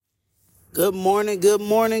Good morning, good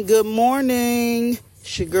morning, good morning.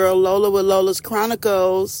 It's your girl Lola with Lola's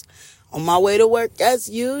Chronicles. On my way to work as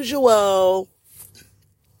usual.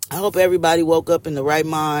 I hope everybody woke up in the right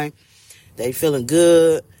mind. They feeling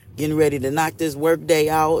good, getting ready to knock this work day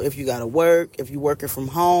out. If you got to work, if you're working from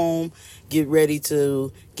home, get ready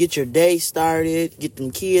to get your day started, get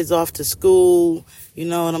them kids off to school. You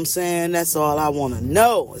know what I'm saying? That's all I want to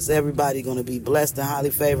know. Is everybody going to be blessed and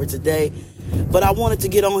highly favored today? But I wanted to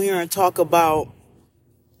get on here and talk about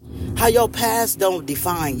how your past don't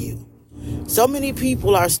define you. So many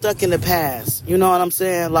people are stuck in the past. You know what I'm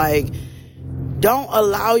saying? Like, don't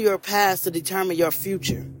allow your past to determine your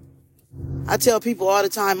future. I tell people all the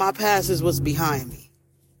time, my past is what's behind me.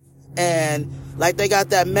 And like they got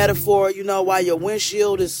that metaphor, you know, why your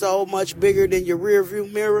windshield is so much bigger than your rear view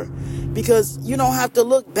mirror, because you don't have to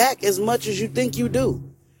look back as much as you think you do.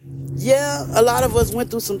 Yeah, a lot of us went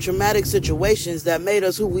through some traumatic situations that made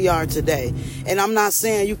us who we are today. And I'm not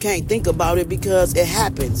saying you can't think about it, because it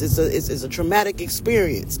happens. It's a traumatic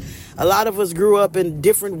experience. A lot of us grew up in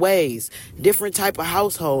different ways, different type of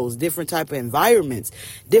households, different type of environments,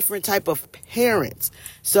 different type of parents.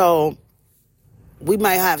 So we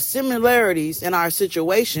might have similarities in our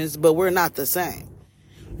situations, but we're not the same.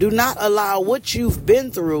 Do not allow what you've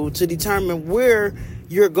been through to determine where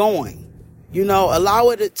you're going. You know, allow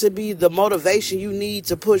it to be the motivation you need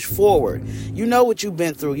to push forward. You know what you've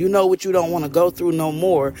been through. You know what you don't want to go through no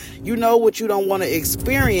more. You know what you don't want to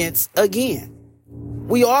experience again.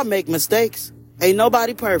 We all make mistakes. Ain't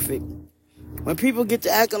nobody perfect. When people get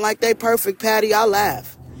to acting like they perfect, Patty, I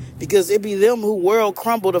laugh. Because it be them who world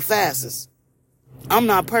crumble the fastest. I'm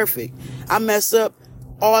not perfect. I mess up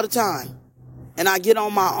all the time. And I get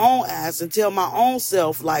on my own ass and tell my own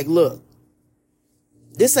self, like, look,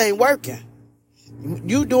 this ain't working.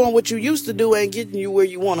 You doing what you used to do ain't getting you where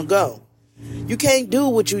you want to go. You can't do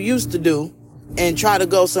what you used to do and try to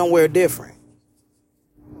go somewhere different.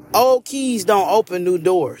 Old keys don't open new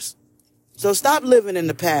doors. So stop living in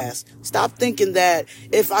the past. Stop thinking that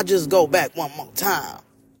if I just go back one more time.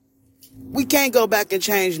 We can't go back and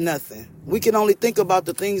change nothing. We can only think about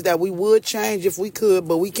the things that we would change if we could,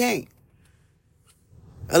 but we can't.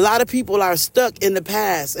 A lot of people are stuck in the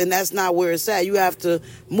past, and that's not where it's at. You have to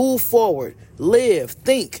move forward, live,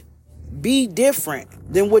 think, be different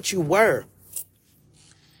than what you were.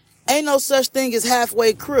 Ain't no such thing as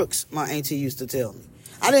halfway crooks, my auntie used to tell me.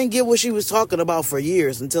 I didn't get what she was talking about for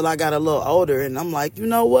years until I got a little older, and I'm like, you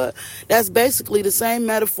know what? That's basically the same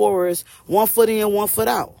metaphor as 1 foot in, 1 foot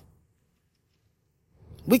out.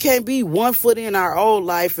 We can't be 1 foot in our old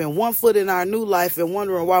life and 1 foot in our new life and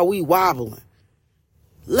wondering why we wobbling.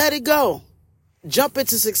 Let it go. Jump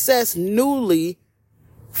into success newly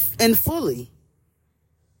and fully.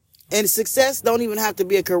 And success don't even have to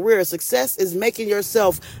be a career. Success is making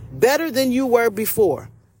yourself better than you were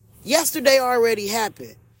before. Yesterday already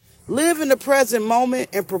happened. Live in the present moment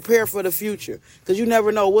and prepare for the future, because you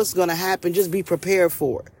never know what's going to happen. Just be prepared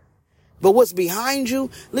for it. But what's behind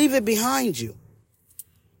you, leave it behind you.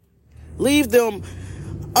 Leave them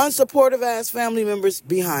unsupportive ass family members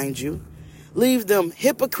behind you. Leave them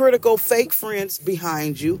hypocritical fake friends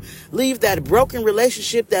behind you. Leave that broken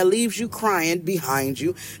relationship that leaves you crying behind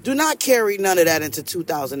you. Do not carry none of that into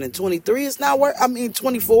 2023. It's not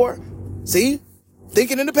 24. See?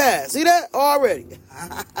 Thinking in the past. See that? Already.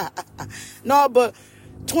 No, but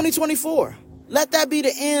 2024. Let that be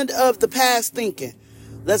the end of the past thinking.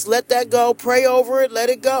 Let's let that go. Pray over it. Let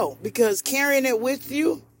it go. Because carrying it with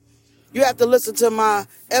you, you have to listen to my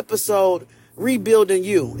episode, Rebuilding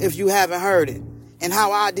You, if you haven't heard it, and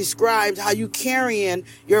how I described how you carrying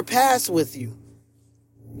your past with you.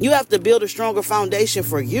 You have to build a stronger foundation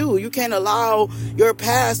for you. You can't allow your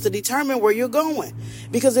past to determine where you're going,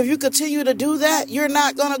 because if you continue to do that, you're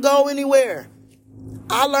not going to go anywhere.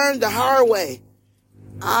 I learned the hard way.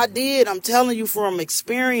 I did. I'm telling you from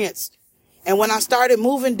experience. And when I started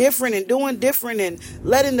moving different and doing different and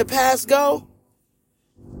letting the past go,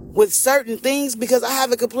 with certain things, because I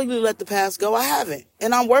haven't completely let the past go. I haven't.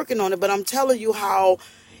 And I'm working on it, but I'm telling you how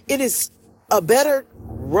it is a better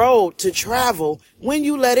road to travel when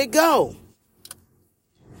you let it go.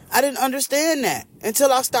 I didn't understand that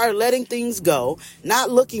until I started letting things go, not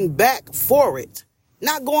looking back for it,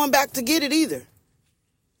 not going back to get it either.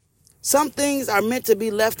 Some things are meant to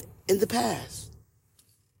be left in the past.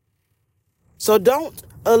 So don't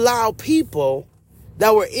allow people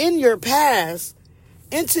that were in your past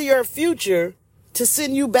into your future to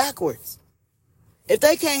send you backwards. If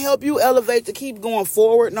they can't help you elevate to keep going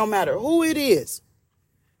forward, no matter who it is,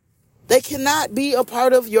 they cannot be a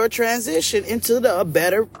part of your transition into a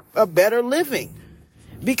better living.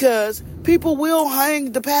 because people will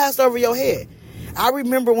hang the past over your head. I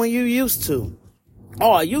remember when you used to.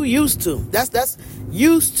 Oh, you used to. That's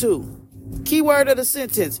used to. Keyword of the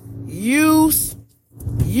sentence. Used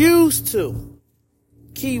to.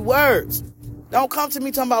 Keywords. Don't come to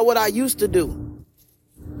me talking about what I used to do.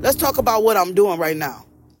 Let's talk about what I'm doing right now.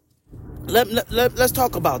 Let's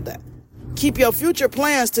talk about that. Keep your future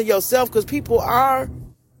plans to yourself, because people are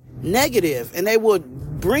negative and they will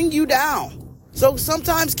bring you down. So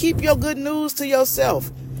sometimes keep your good news to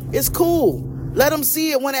yourself. It's cool. Let them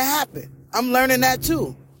see it when it happened. I'm learning that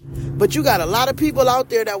too. But you got a lot of people out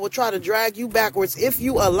there that will try to drag you backwards if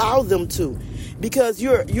you allow them to, because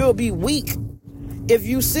you'll be weak if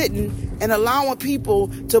you sitting and allowing people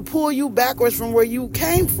to pull you backwards from where you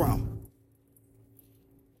came from.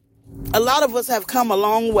 A lot of us have come a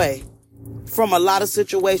long way from a lot of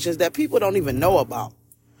situations that people don't even know about,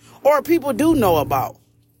 or people do know about.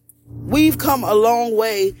 We've come a long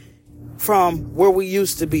way from where we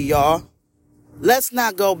used to be, y'all. Let's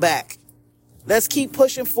not go back. Let's keep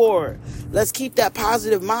pushing forward. Let's keep that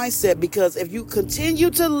positive mindset, because if you continue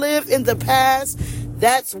to live in the past,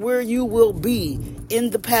 that's where you will be, in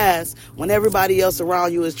the past, when everybody else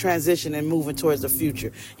around you is transitioning and moving towards the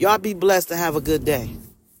future. Y'all be blessed and have a good day.